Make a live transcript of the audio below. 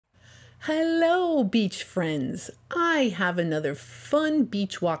Hello, beach friends. I have another fun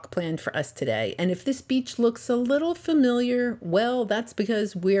beach walk planned for us today. And if this beach looks a little familiar, well, that's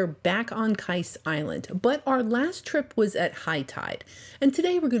because we're back on Kice Island. But our last trip was at high tide. And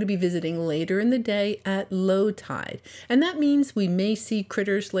today we're going to be visiting later in the day at low tide. And that means we may see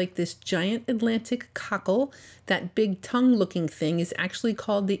critters like this giant Atlantic cockle. That big tongue-looking thing is actually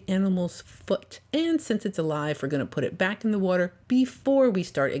called the animal's foot. And since it's alive, we're going to put it back in the water before we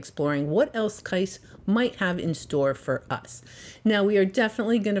start exploring what else Kice might have in store for us. Now, we are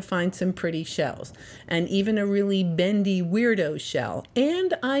definitely going to find some pretty shells, and even a really bendy weirdo shell.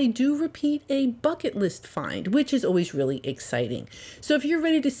 And I do repeat, a bucket list find, which is always really exciting. So if you're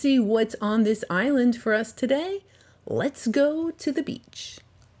ready to see what's on this island for us today, let's go to the beach.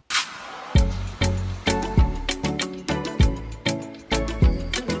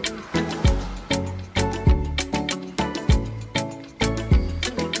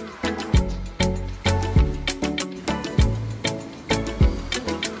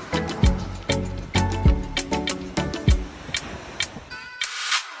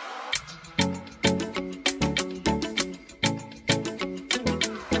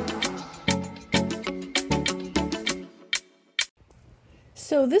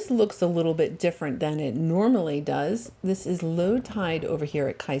 So this looks a little bit different than it normally does. This is low tide over here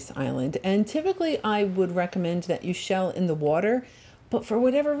at Kice Island, and typically I would recommend that you shell in the water, but for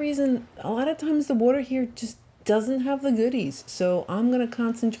whatever reason, a lot of times the water here just doesn't have the goodies. So I'm going to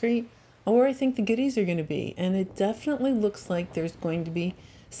concentrate on where I think the goodies are going to be, and it definitely looks like there's going to be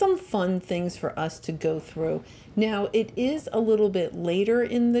some fun things for us to go through. Now, it is a little bit later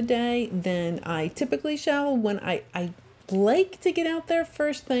in the day than I typically shell. When I like to get out there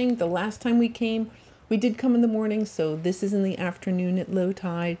first thing. The last time we came, we did come in the morning, so this is in the afternoon at low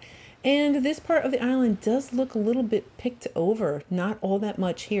tide. And this part of the island does look a little bit picked over, not all that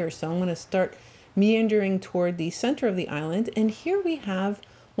much here. So I'm going to start meandering toward the center of the island. And here we have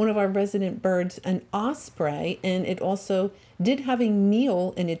one of our resident birds, an osprey, and it also did have a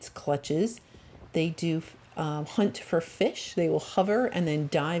meal in its clutches. They do hunt for fish. They will hover and then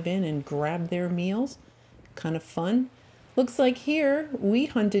dive in and grab their meals. Kind of fun. Looks like here we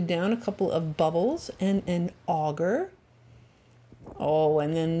hunted down a couple of bubbles and an auger. Oh,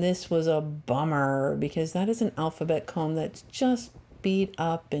 and then this was a bummer because that is an alphabet cone that's just beat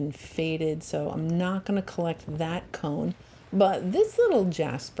up and faded. So I'm not going to collect that cone. But this little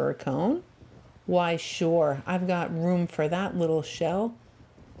jasper cone, why sure, I've got room for that little shell.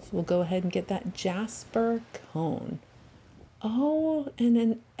 So we'll go ahead and get that jasper cone. Oh, and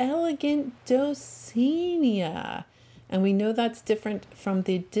an elegant Dosinia. And we know that's different from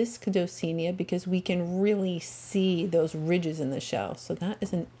the disc Dosinia because we can really see those ridges in the shell. So that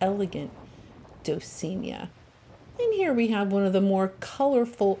is an elegant Dosinia. And here we have one of the more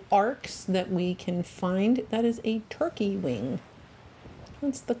colorful arcs that we can find. That is a turkey wing.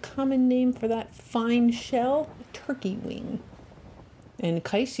 What's the common name for that fine shell? A turkey wing. And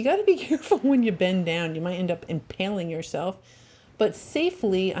Kice, you got to be careful when you bend down. You might end up impaling yourself. But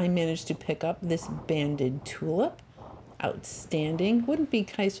safely, I managed to pick up this banded tulip. Outstanding. Wouldn't be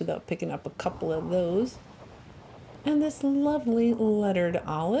Kice without picking up a couple of those. And this lovely lettered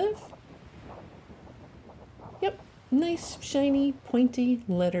olive. Yep, nice, shiny, pointy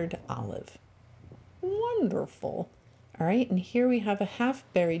lettered olive. Wonderful. All right, and here we have a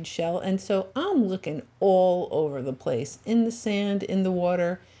half-buried shell. And so I'm looking all over the place. In the sand, in the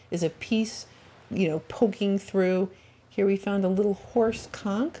water, is a piece, poking through. Here we found a little horse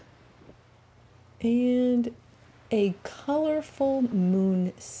conch. And a colorful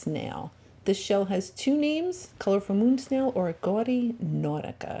moon snail. This shell has two names, colorful moon snail or a gaudy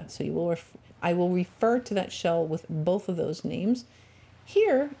nautica. So I will refer to that shell with both of those names.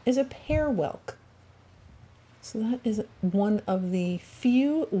 Here is a pear whelk. So that is one of the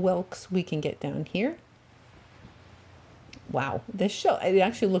few whelks we can get down here. Wow, this shell, it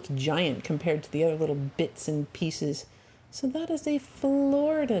actually looks giant compared to the other little bits and pieces. So that is a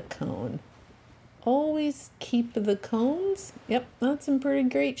Florida cone. Always keep the cones. Yep, that's in pretty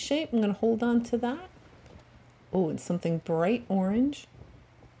great shape. I'm going to hold on to that. Oh, it's something bright orange.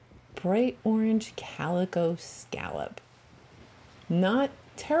 Bright orange calico scallop. Not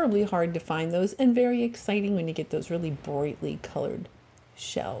terribly hard to find those, and very exciting when you get those really brightly colored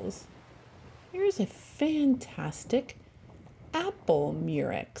shells. Here's a fantastic apple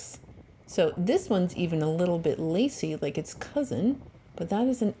murex. So this one's even a little bit lacy like its cousin, but that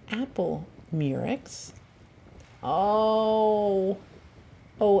is an apple murex. Oh,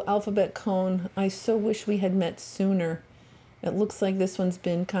 alphabet cone. I so wish we had met sooner. It looks like this one's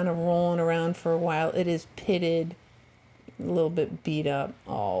been kind of rolling around for a while. It is pitted. A little bit beat up.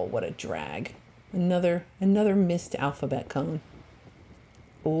 Oh, what a drag. Another missed alphabet cone.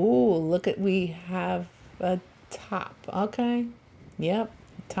 Oh, look at, we have a top. Okay. Yep.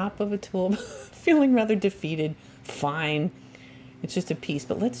 Top of a tulip. Feeling rather defeated. Fine. It's just a piece,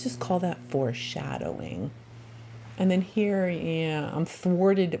 but let's just call that foreshadowing. And then here, yeah, I'm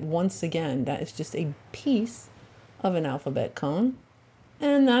thwarted once again. That is just a piece of an alphabet cone.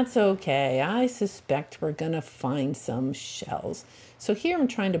 And that's okay. I suspect we're going to find some shells. So here I'm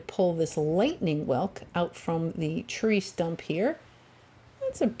trying to pull this lightning whelk out from the tree stump here.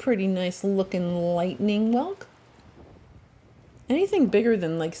 That's a pretty nice looking lightning whelk. Anything bigger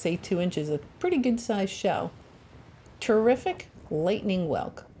than, like, say 2 inches, a pretty good sized shell. Terrific lightning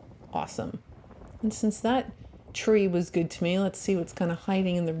whelk. Awesome. And since that tree was good to me, let's see what's kind of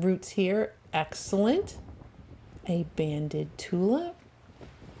hiding in the roots here. Excellent. A banded tulip.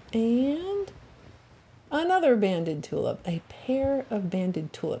 And another banded tulip. A pair of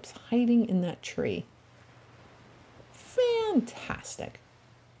banded tulips hiding in that tree. Fantastic.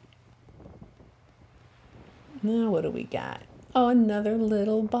 Now what do we got? Oh, another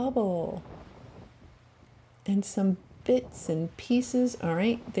little bubble. And some bits and pieces. All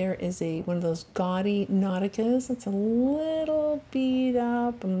right, there is one of those gaudy nauticas. It's a little beat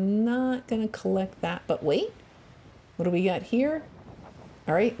up. I'm not going to collect that. But wait, what do we got here?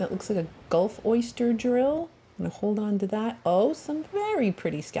 All right, that looks like a Gulf oyster drill. I'm going to hold on to that. Oh, some very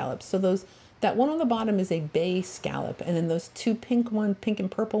pretty scallops. So that one on the bottom is a bay scallop. And then those two pink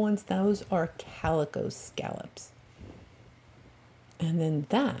and purple ones, those are calico scallops. And then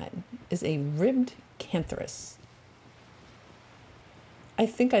that is a ribbed cantharus. I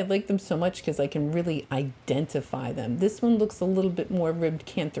think I like them so much because I can really identify them. This one looks a little bit more ribbed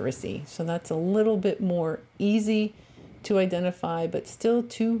cantharus-y, so that's a little bit more easy to identify, but still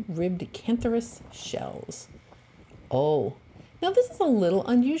 2 ribbed cantharus shells. Oh, now this is a little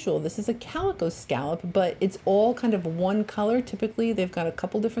unusual. This is a calico scallop, but it's all kind of one color. Typically, they've got a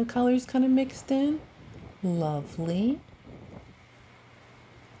couple different colors kind of mixed in. Lovely.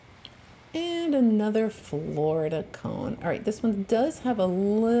 And another Florida cone. All right, this one does have a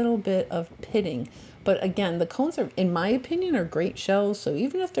little bit of pitting, but again, the cones are, in my opinion, are great shells. So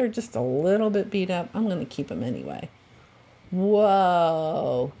even if they're just a little bit beat up, I'm going to keep them anyway.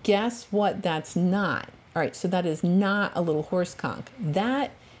 Whoa, guess what that's not? All right, so that is not a little horse conch.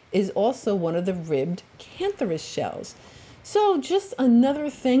 That is also one of the ribbed cantharus shells. So just another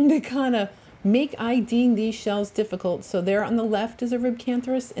thing to kind of make IDing these shells difficult. So there on the left is a ribbed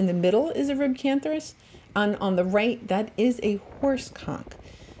cantharus, in the middle is a ribbed cantharus, and on the right, that is a horse conch.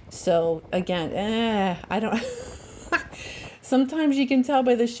 So again, I don't, sometimes you can tell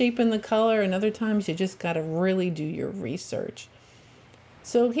by the shape and the color, and other times you just got to really do your research.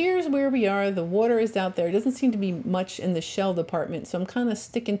 So here's where we are. The water is out there. It doesn't seem to be much in the shell department, so I'm kind of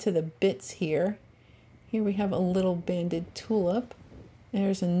sticking to the bits here. Here we have a little banded tulip.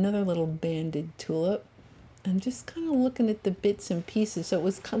 There's another little banded tulip. I'm just kind of looking at the bits and pieces. So it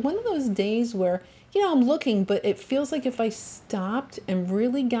was one of those days where, you know, I'm looking, but it feels like if I stopped and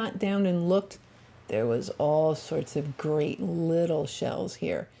really got down and looked, there was all sorts of great little shells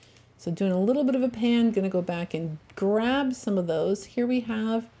here. So doing a little bit of a pan, going to go back and grab some of those. Here we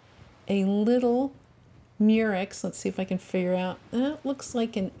have a little murex. Let's see if I can figure out. That looks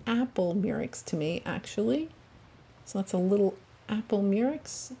like an apple murex to me, actually. So that's a little apple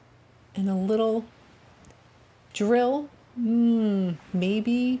murex and a little drill.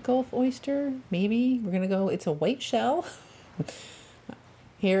 Maybe Gulf oyster. Maybe we're going to go, it's a white shell.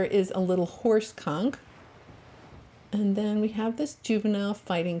 Here is a little horse conch. And then we have this juvenile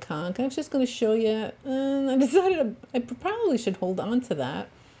fighting conch. I was just going to show you, and I decided I probably should hold on to that.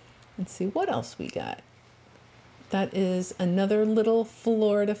 Let's see what else we got. That is another little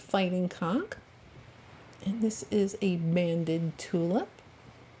Florida fighting conch. And this is a banded tulip.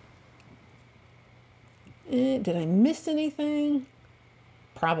 Did I miss anything?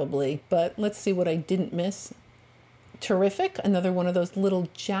 Probably, but let's see what I didn't miss. Terrific. Another one of those little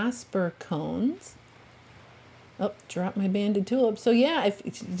jasper cones. Oh, dropped my banded tulip. So yeah, if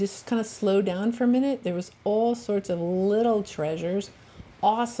you just kind of slow down for a minute, there was all sorts of little treasures.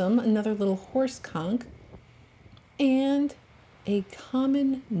 Awesome. Another little horse conch. And a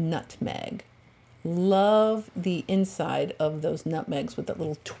common nutmeg. Love the inside of those nutmegs with that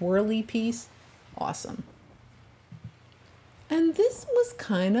little twirly piece. Awesome. And this was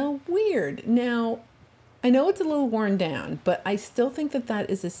kind of weird. Now, I know it's a little worn down, but I still think that that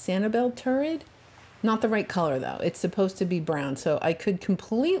is a Sanibel turrid. Not the right color though. It's supposed to be brown, so I could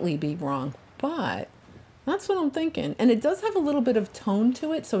completely be wrong, but that's what I'm thinking. And it does have a little bit of tone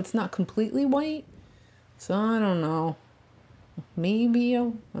to it, so it's not completely white. So I don't know. maybe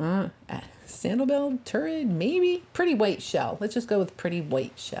a sandalbell turret, maybe. Pretty white shell. Let's just go with pretty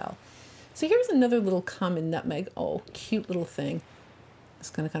white shell. So here's another little common nutmeg. Oh, cute little thing.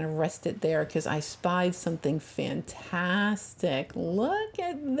 Just going to kind of rest it there because I spied something fantastic. Look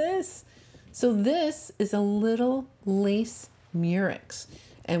at this. So this is a little lace murex.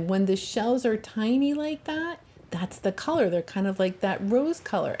 And when the shells are tiny like that, that's the color. They're kind of like that rose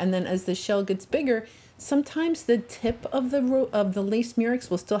color. And then as the shell gets bigger, sometimes the tip of the lace murex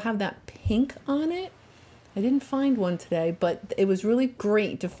will still have that pink on it. I didn't find one today, but it was really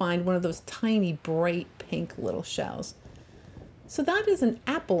great to find one of those tiny, bright pink little shells. So that is an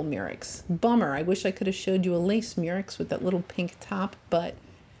apple murex. Bummer. I wish I could have showed you a lace murex with that little pink top, but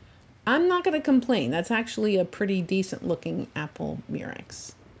I'm not going to complain. That's actually a pretty decent looking apple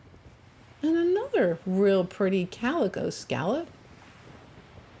murex. And another real pretty calico scallop.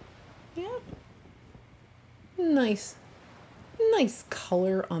 Yeah. Nice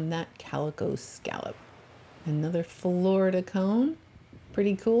color on that calico scallop. Another Florida cone.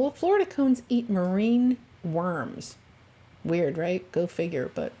 Pretty cool. Florida cones eat marine worms. Weird, right? Go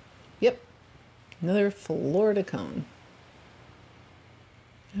figure, but yep. Another Florida cone.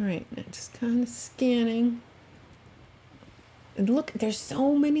 All right, now just kind of scanning. And look, there's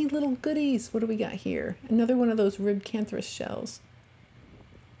so many little goodies. What do we got here? Another one of those ribcanthus shells.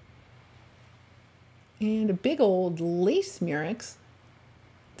 And a big old lace murex.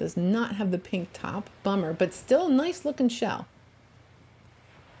 Does not have the pink top. Bummer, but still a nice looking shell.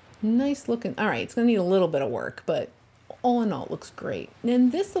 Nice looking. All right, it's going to need a little bit of work, but all in all, it looks great.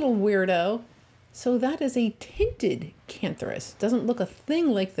 And this little weirdo, so that is a tinted cantharus. Doesn't look a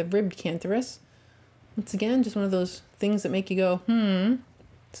thing like the ribbed cantharus. Once again, just one of those things that make you go,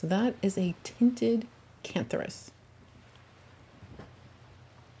 So that is a tinted cantharus.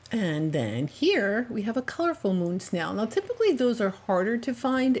 And then here we have a colorful moon snail. Now typically those are harder to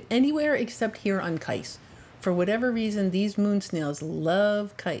find anywhere except here on Kice. For whatever reason, these moon snails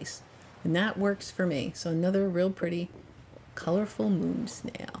love Kice, and that works for me. So another real pretty colorful moon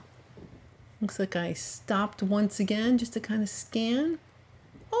snail. Looks like I stopped once again just to kind of scan.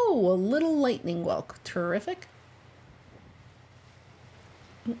 Oh, a little lightning whelk. Terrific.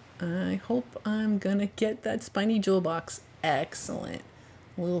 I hope I'm gonna get that spiny jewel box. Excellent.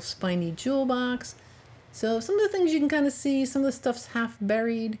 Little spiny jewel box. So some of the things you can kind of see, some of the stuff's half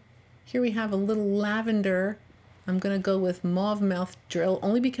buried. Here we have a little lavender. I'm gonna go with mauve mouth drill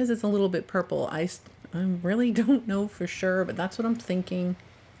only because it's a little bit purple. I really don't know for sure, but that's what I'm thinking.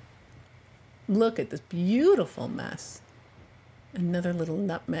 Look at this beautiful mess. Another little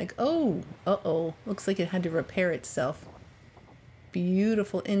nutmeg. Oh, uh-oh. Looks like it had to repair itself.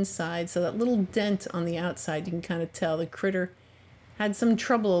 Beautiful inside. So that little dent on the outside, you can kind of tell the critter had some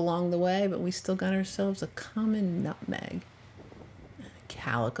trouble along the way, but we still got ourselves a common nutmeg. And a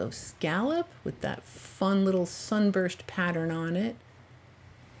calico scallop with that fun little sunburst pattern on it.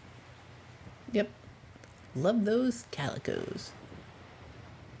 Yep. Love those calicos.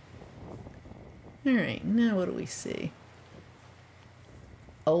 All right, now what do we see?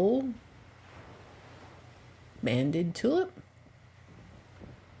 Oh, banded tulip.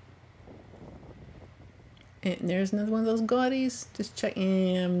 And there's another one of those gaudies. Just check.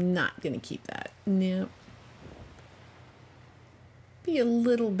 I'm not going to keep that. No. Be a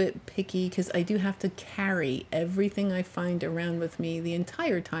little bit picky because I do have to carry everything I find around with me the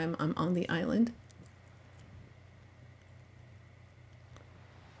entire time I'm on the island.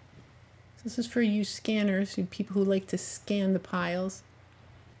 So this is for you scanners, you people who like to scan the piles.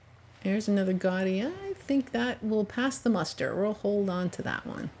 There's another gaudy. I think that will pass the muster. We'll hold on to that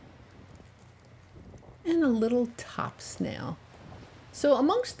one. And a little top snail. So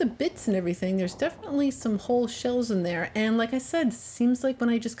amongst the bits and everything, there's definitely some whole shells in there. And like I said, seems like when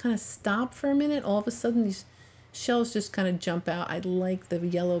I just kind of stop for a minute, all of a sudden these shells just kind of jump out. I like the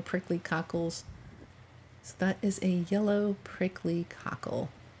yellow prickly cockles. So that is a yellow prickly cockle.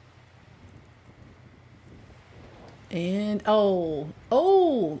 And all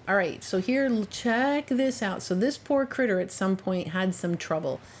right, so here, check this out. So this poor critter at some point had some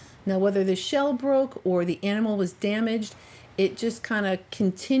trouble. Now, whether the shell broke or the animal was damaged, it just kind of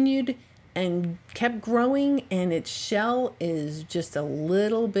continued and kept growing, and its shell is just a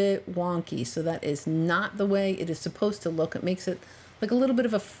little bit wonky. So that is not the way it is supposed to look. It makes it like a little bit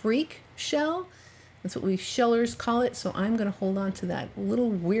of a freak shell. That's what we shellers call it. So I'm going to hold on to that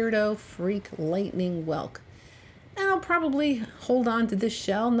little weirdo freak lightning whelk. And I'll probably hold on to this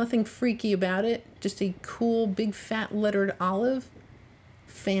shell. Nothing freaky about it. Just a cool, big, fat lettered olive.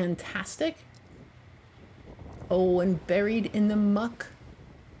 Fantastic. Oh, and buried in the muck.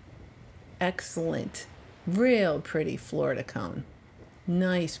 Excellent. Real pretty Florida cone.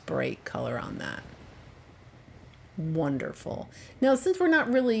 Nice bright color on that. Wonderful. Now, since we're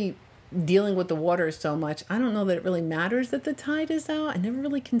not really dealing with the water so much, I don't know that it really matters that the tide is out. I never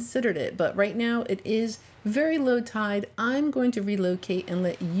really considered it, but right now it is very low tide. I'm going to relocate and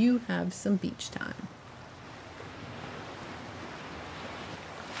let you have some beach time.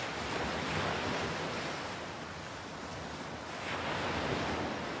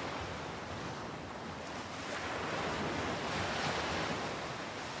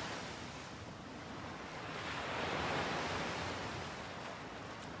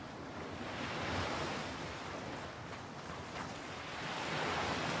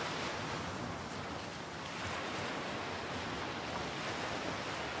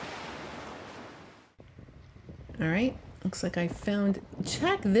 All right, looks like I found,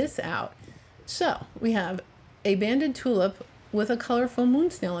 check this out. So we have a banded tulip with a colorful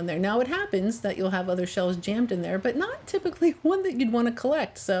moon snail in there. Now it happens that you'll have other shells jammed in there, but not typically one that you'd want to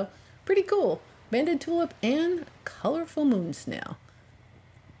collect. So pretty cool. Banded tulip and colorful moon snail.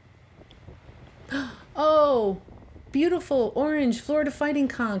 Oh, beautiful orange Florida fighting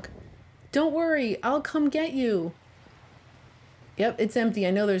conch. Don't worry, I'll come get you. Yep, it's empty.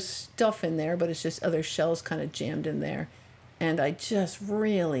 I know there's stuff in there, but it's just other shells kind of jammed in there. And I just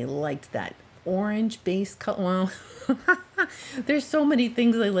really liked that orange base color. Well, there's so many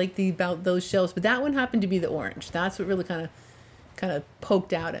things I like about those shells, but that one happened to be the orange. That's what really kind of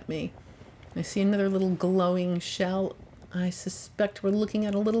poked out at me. I see another little glowing shell. I suspect we're looking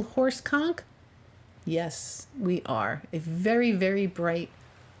at a little horse conch. Yes, we are. A very, very bright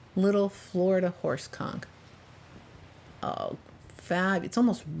little Florida horse conch. Oh, fab. It's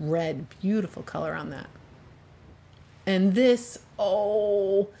almost red. Beautiful color on that. And this,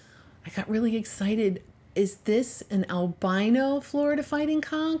 oh, I got really excited. Is this an albino Florida fighting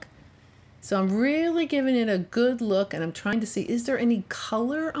conch? So I'm really giving it a good look and I'm trying to see, is there any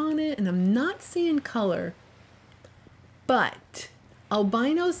color on it? And I'm not seeing color, but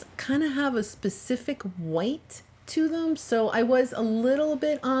albinos kind of have a specific white to them. So I was a little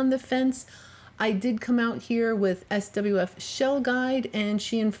bit on the fence. I did come out here with SWF Shell Guide and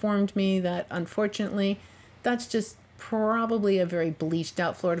she informed me that unfortunately that's just probably a very bleached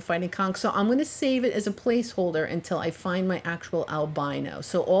out Florida fighting conch. So I'm going to save it as a placeholder until I find my actual albino.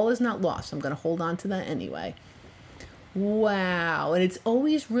 So all is not lost. I'm going to hold on to that anyway. Wow. And it's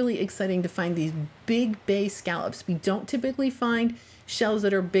always really exciting to find these big bay scallops. We don't typically find shells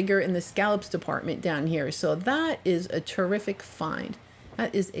that are bigger in the scallops department down here. So that is a terrific find.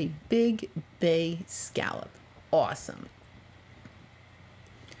 That is a big bay scallop. Awesome.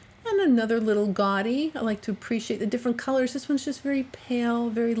 And another little gaudy. I like to appreciate the different colors. This one's just very pale,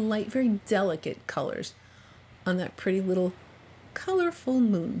 very light, very delicate colors on that pretty little colorful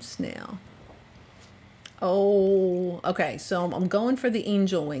moon snail. Oh, okay. So I'm going for the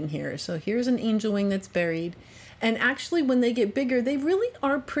angel wing here. So here's an angel wing that's buried. And actually, when they get bigger, they really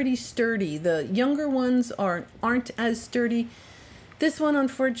are pretty sturdy. The younger ones aren't as sturdy. This one,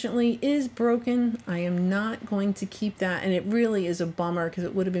 unfortunately, is broken. I am not going to keep that, and it really is a bummer because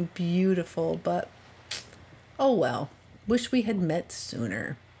it would have been beautiful, but oh well. Wish we had met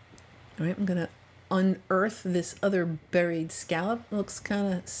sooner. All right, I'm going to unearth this other buried scallop. It looks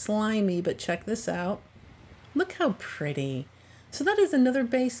kind of slimy, but check this out. Look how pretty. So that is another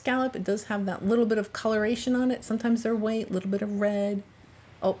bay scallop. It does have that little bit of coloration on it. Sometimes they're white, a little bit of red.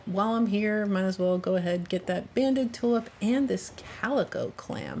 Oh, while I'm here, might as well go ahead and get that banded tulip and this calico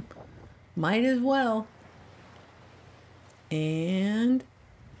clam. Might as well. And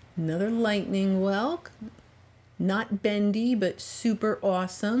another lightning whelk. Not bendy, but super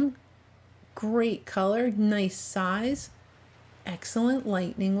awesome. Great color, nice size. Excellent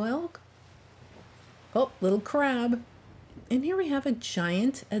lightning whelk. Oh, little crab. And here we have a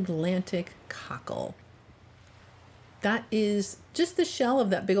giant Atlantic cockle. That is just the shell of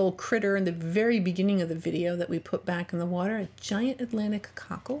that big old critter in the very beginning of the video that we put back in the water. A giant Atlantic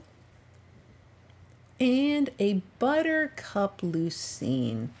cockle. And a buttercup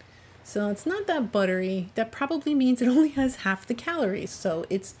lucine. So it's not that buttery. That probably means it only has half the calories. So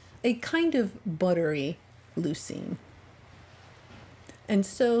it's a kind of buttery lucine. And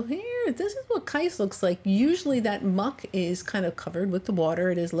so here, this is what Kice looks like. Usually that muck is kind of covered with the water.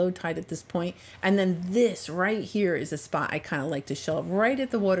 It is low tide at this point. And then this right here is a spot I kind of like to shell right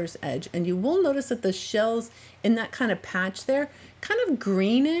at the water's edge. And you will notice that the shells in that kind of patch there, kind of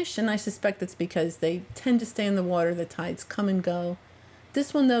greenish. And I suspect that's because they tend to stay in the water. The tides come and go.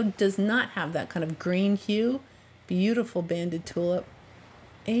 This one though does not have that kind of green hue. Beautiful banded tulip.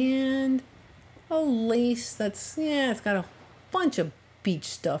 And a lace that's, yeah, it's got a bunch of beach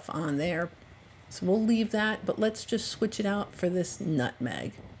stuff on there. So we'll leave that, but let's just switch it out for this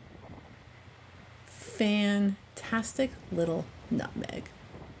nutmeg. Fantastic little nutmeg.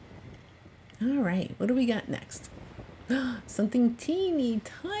 All right, what do we got next? Something teeny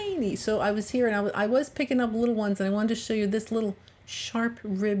tiny. So I was here and I was picking up little ones, and I wanted to show you this little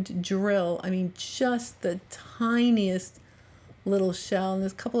sharp-ribbed drill. I mean, just the tiniest little shell. And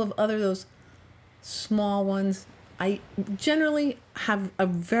there's a couple of other those small ones. I generally have a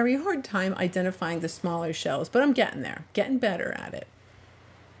very hard time identifying the smaller shells, but I'm getting there, getting better at it.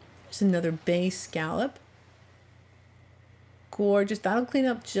 There's another bay scallop. Gorgeous. That'll clean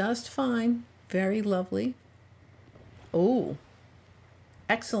up just fine. Very lovely. Oh,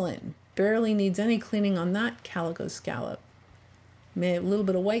 excellent. Barely needs any cleaning on that calico scallop. Maybe a little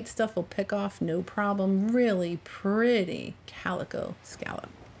bit of white stuff will pick off, no problem. Really pretty calico scallop.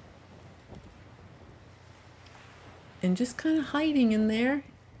 And just kind of hiding in there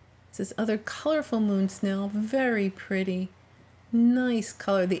is this other colorful moon snail. Very pretty. Nice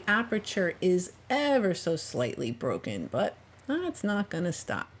color. The aperture is ever so slightly broken, but that's not going to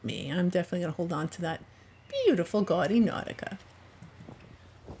stop me. I'm definitely going to hold on to that beautiful gaudy Nautica.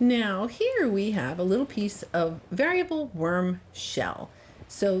 Now here we have a little piece of variable worm shell.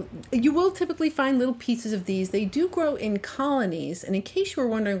 So you will typically find little pieces of these. They do grow in colonies, and in case you were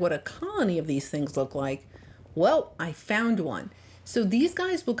wondering what a colony of these things look like, well, I found one. So these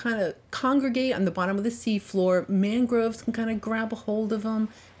guys will kind of congregate on the bottom of the seafloor. Mangroves can kind of grab a hold of them,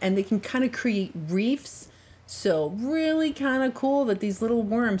 and they can kind of create reefs. So really kind of cool that these little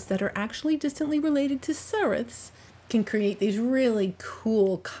worms that are actually distantly related to serifs can create these really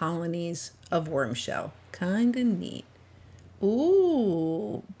cool colonies of worm shell. Kind of neat.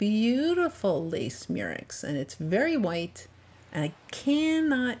 Ooh, beautiful lace murex, and it's very white, and I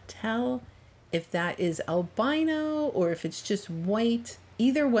cannot tell if that is albino or if it's just white.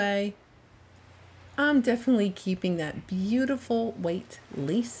 Either way, I'm definitely keeping that beautiful white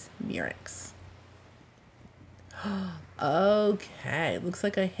lace murex. Okay, looks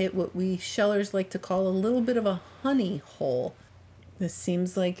like I hit what we shellers like to call a little bit of a honey hole. This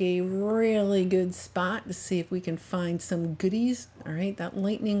seems like a really good spot to see if we can find some goodies. All right, that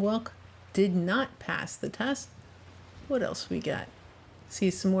lightning whelk did not pass the test. What else we got?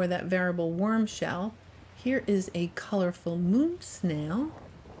 See some more of that variable worm shell. Here is a colorful moon snail.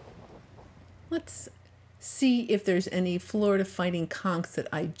 Let's see if there's any Florida fighting conchs that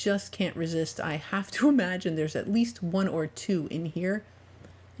I just can't resist. I have to imagine there's at least one or two in here.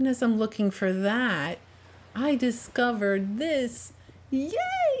 And as I'm looking for that, I discovered this.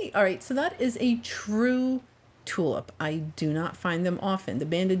 Yay! All right, so that is a true tulip. I do not find them often. The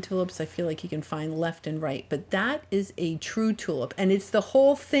banded tulips I feel like you can find left and right, but that is a true tulip, and it's the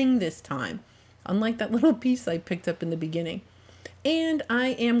whole thing this time, unlike that little piece I picked up in the beginning. And I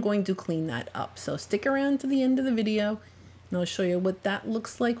am going to clean that up, so stick around to the end of the video and I'll show you what that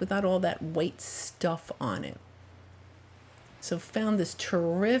looks like without all that white stuff on it. So found this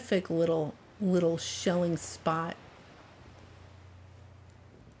terrific little shelling spot.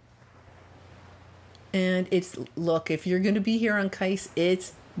 And it's, look, if you're going to be here on Kice,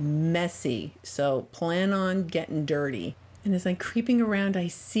 it's messy. So plan on getting dirty. And as I'm creeping around, I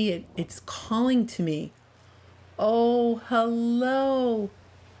see it. It's calling to me. Oh, hello,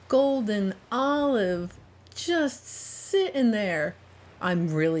 golden olive, just sitting there.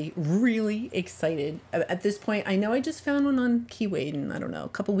 I'm really, really excited. At this point, I know I just found one on Keewaydin, I don't know, a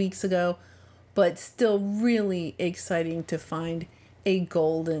couple weeks ago, but still really exciting to find a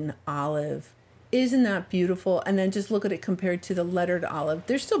golden olive. Isn't that beautiful? And then just look at it compared to the lettered olive.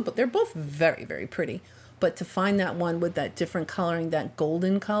 They're both very, very pretty. But to find that one with that different coloring, that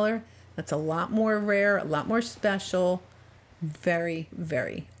golden color, that's a lot more rare, a lot more special. Very,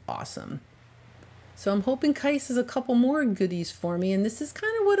 very awesome. So I'm hoping Kice has a couple more goodies for me. And this is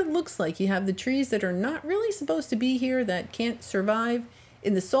kind of what it looks like. You have the trees that are not really supposed to be here, that can't survive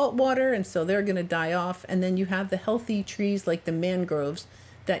in the salt water, and so they're going to die off. And then you have the healthy trees like the mangroves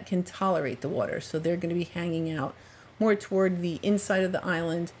that can tolerate the water. So they're going to be hanging out more toward the inside of the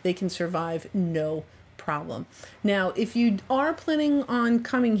island. They can survive no problem. Now, if you are planning on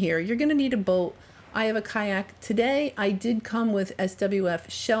coming here, you're going to need a boat. I have a kayak. Today, I did come with SWF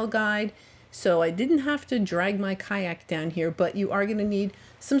Shell Guide, so I didn't have to drag my kayak down here, but you are going to need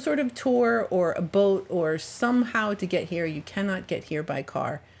some sort of tour or a boat or somehow to get here. You cannot get here by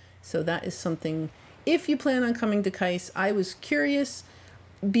car. So that is something, if you plan on coming to Kice. I was curious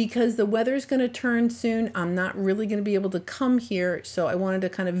because the weather's going to turn soon. I'm not really going to be able to come here, so I wanted to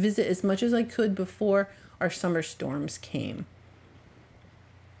kind of visit as much as I could before our summer storms came.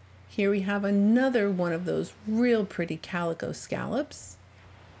 Here we have another one of those real pretty calico scallops.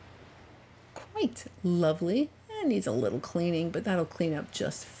 quite lovely. It needs a little cleaning, but that'll clean up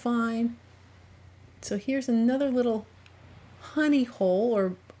just fine. So here's another little honey hole,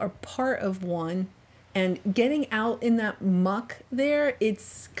 or part of one. And getting out in that muck there,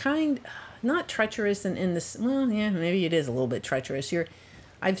 it's not treacherous and in this, well, yeah, maybe it is a little bit treacherous.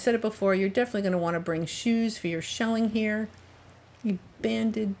 I've said it before, you're definitely going to want to bring shoes for your shelling here. A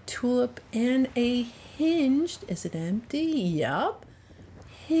banded tulip and a hinged, is it empty? Yup.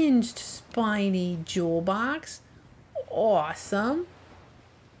 Hinged spiny jewel box. Awesome.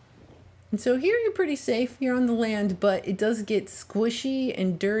 And so here you're pretty safe. You're on the land, but it does get squishy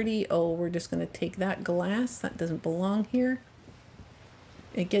and dirty. Oh, we're just going to take that glass. That doesn't belong here.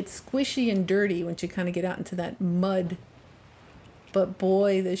 It gets squishy and dirty once you kind of get out into that mud. But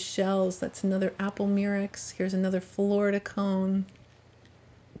boy, the shells, that's another apple murex. Here's another Florida cone.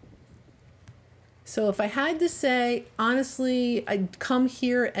 So if I had to say, honestly, I'd come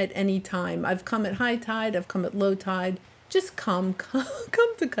here at any time. I've come at high tide, I've come at low tide. Just come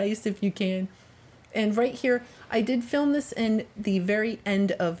to Kice if you can. And right here, I did film this in the very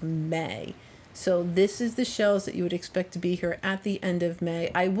end of May. So this is the shells that you would expect to be here at the end of May.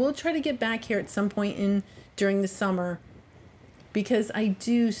 I will try to get back here at some point during the summer, because I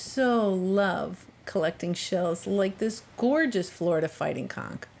do so love collecting shells like this gorgeous Florida fighting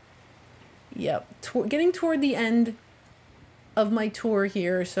conch. Yep, getting toward the end of my tour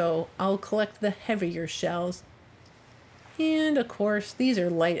here, so I'll collect the heavier shells. And of course, these are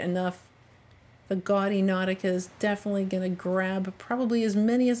light enough. The gaudy Nautica is definitely going to grab probably as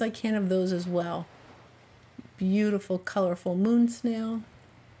many as I can of those as well. Beautiful, colorful moon snail.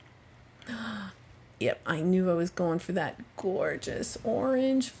 Yep, I knew I was going for that gorgeous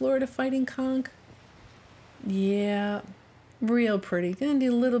orange Florida fighting conch. Yeah, real pretty. Gonna need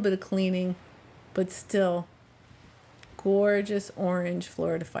a little bit of cleaning, but still gorgeous orange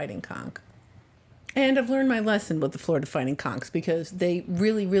Florida fighting conch. And I've learned my lesson with the Florida fighting conchs, because they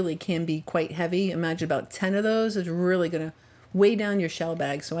really, really can be quite heavy. Imagine about 10 of those is really gonna weigh down your shell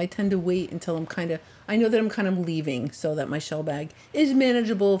bag. So I tend to wait until I know that I'm kind of leaving, so that my shell bag is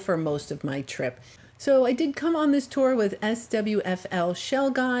manageable for most of my trip. So I did come on this tour with SWFL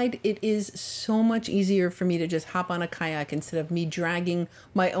Shell Guide. It is so much easier for me to just hop on a kayak instead of me dragging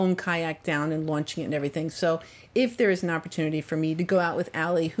my own kayak down and launching it and everything. So if there is an opportunity for me to go out with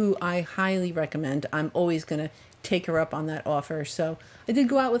Allie, who I highly recommend, I'm always going to take her up on that offer. So I did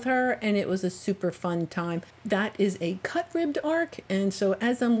go out with her, and it was a super fun time. That is a cut-ribbed arc, and so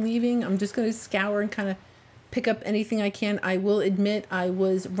as I'm leaving, I'm just going to scour and kind of pick up anything I can. I will admit I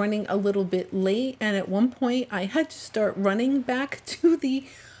was running a little bit late, and at one point I had to start running back to the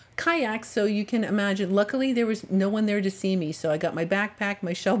kayak, so you can imagine. Luckily there was no one there to see me, so I got my backpack,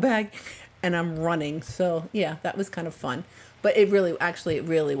 my shell bag, and I'm running. So yeah, that was kind of fun. But it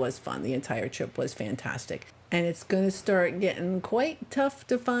really was fun. The entire trip was fantastic. And it's going to start getting quite tough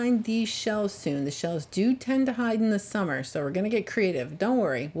to find these shells soon. The shells do tend to hide in the summer, so we're going to get creative. Don't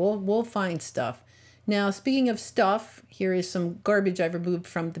worry, we'll find stuff. Now, speaking of stuff, here is some garbage I've removed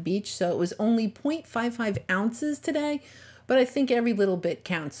from the beach. So it was only 0.55 ounces today, but I think every little bit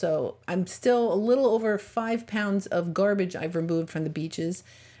counts. So I'm still a little over 5 pounds of garbage I've removed from the beaches.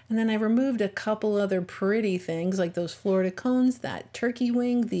 And then I removed a couple other pretty things like those Florida cones, that turkey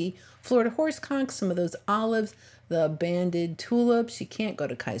wing, the Florida horse conch, some of those olives, the banded tulips. You can't go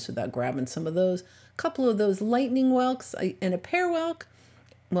to Kice without grabbing some of those. A couple of those lightning whelks and a pear whelk.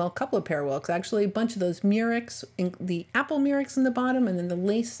 Well, a couple of pear whelks, actually. A bunch of those murex, the apple murex in the bottom, and then the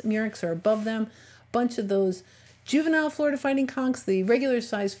lace murex are above them. A bunch of those juvenile Florida fighting conchs, the regular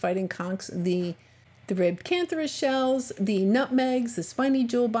size fighting conchs, the ribbed cantharus shells, the nutmegs, the spiny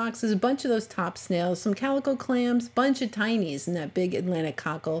jewel boxes, a bunch of those top snails, some calico clams, bunch of tinies in that big Atlantic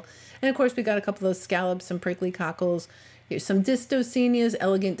cockle. And of course, we got a couple of those scallops, some prickly cockles. Here's some dysdocenias,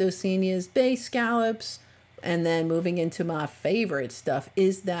 elegant dosenias, bay scallops. And then moving into my favorite stuff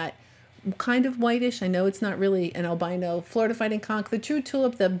is that kind of whitish, I know it's not really an albino, Florida fighting conch, the true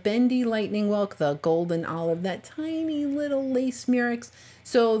tulip, the bendy lightning whelk, the golden olive, that tiny little lace murex.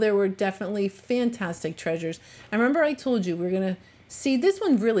 So there were definitely fantastic treasures. I remember I told you we were going to see, this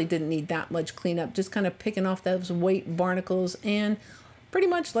one really didn't need that much cleanup, just kind of picking off those white barnacles. And pretty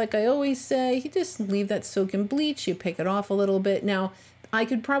much like I always say, you just leave that soak in bleach, you pick it off a little bit. Now, I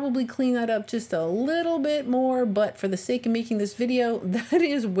could probably clean that up just a little bit more, but for the sake of making this video, that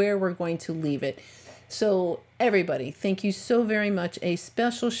is where we're going to leave it. So everybody, thank you so very much. A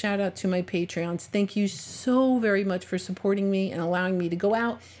special shout out to my Patreons. Thank you so very much for supporting me and allowing me to go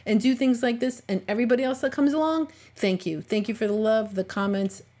out and do things like this. And everybody else that comes along, thank you. Thank you for the love, the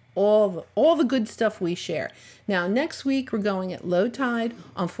comments, all the good stuff we share. Now, next week we're going at low tide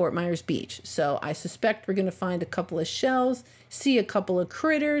on Fort Myers Beach. So I suspect we're going to find a couple of shells, see a couple of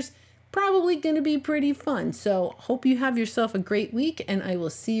critters. Probably going to be pretty fun. So hope you have yourself a great week, and I will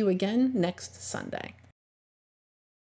see you again next Sunday.